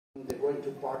into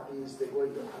parties, they go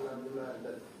into halalula, and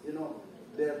then, you know,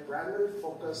 their primary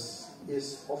focus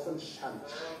is often shunned.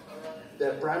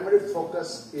 Their primary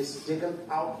focus is taken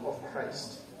out of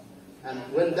Christ. And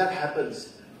when that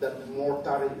happens, that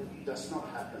mortaring does not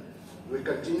happen. We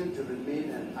continue to remain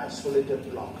an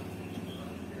isolated block.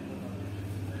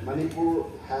 Manipur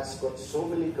has got so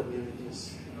many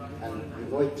communities, and you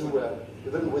know it too well.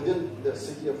 Even within the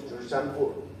city of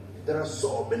Churachandpur, there are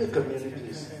so many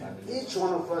communities. Each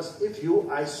one of us, if you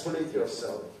isolate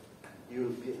yourself, you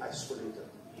will be isolated.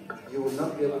 You will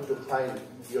not be able to find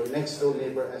your next door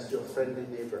neighbor as your friendly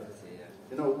neighbor.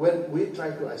 You know, when we try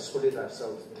to isolate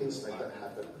ourselves, things like that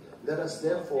happen. Let us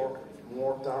therefore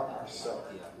mortar ourselves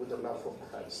with the love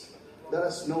of Christ. Let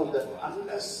us know that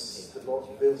unless the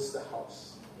Lord builds the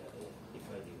house,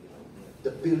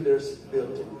 the builders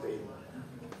built in vain.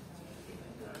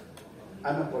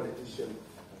 I'm a politician.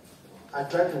 I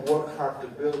try to work hard to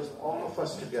build all of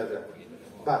us together.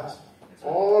 But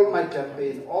all my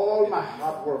campaign, all my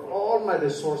hard work, all my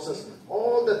resources,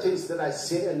 all the things that I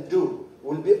say and do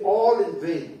will be all in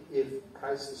vain if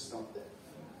Christ is not there.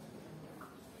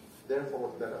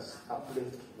 Therefore, let us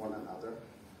uplift one another.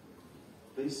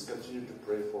 Please continue to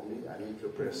pray for me. I need your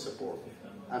prayer support.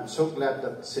 I'm so glad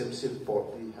that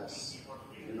SAFEKEEPING has,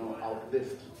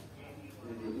 outlived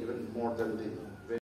maybe even more than the